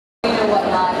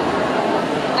whatnot.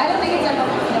 I don't think it's ever,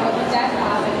 you know, with that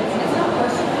happens, it's not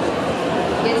personal.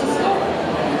 It's a story.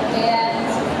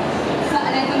 And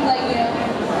I think, like, you know,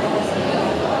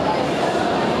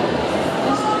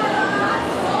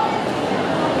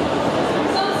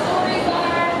 some stories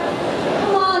are,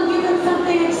 come on, give them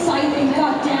something exciting,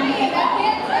 goddammit. I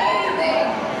can't say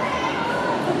anything.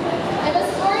 If a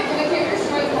character's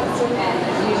story comes to an end,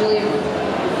 it's usually,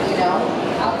 you know,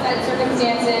 outside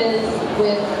circumstances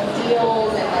with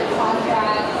deals and like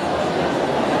contracts.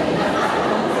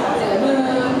 To the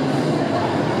moon.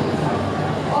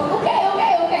 Oh, okay.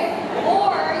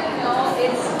 Or, you know,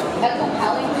 it's a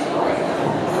compelling story.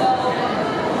 So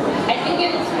I think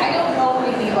I don't know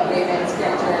anything about Raven's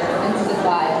character in season 5.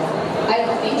 I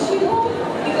don't think she will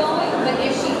be going, but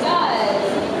if she does,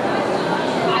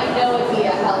 I know it'd be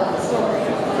a hell of a story.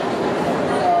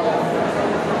 So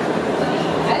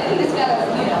I think you just gotta,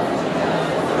 you know,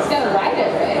 just gotta ride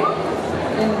it, right?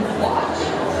 And watch.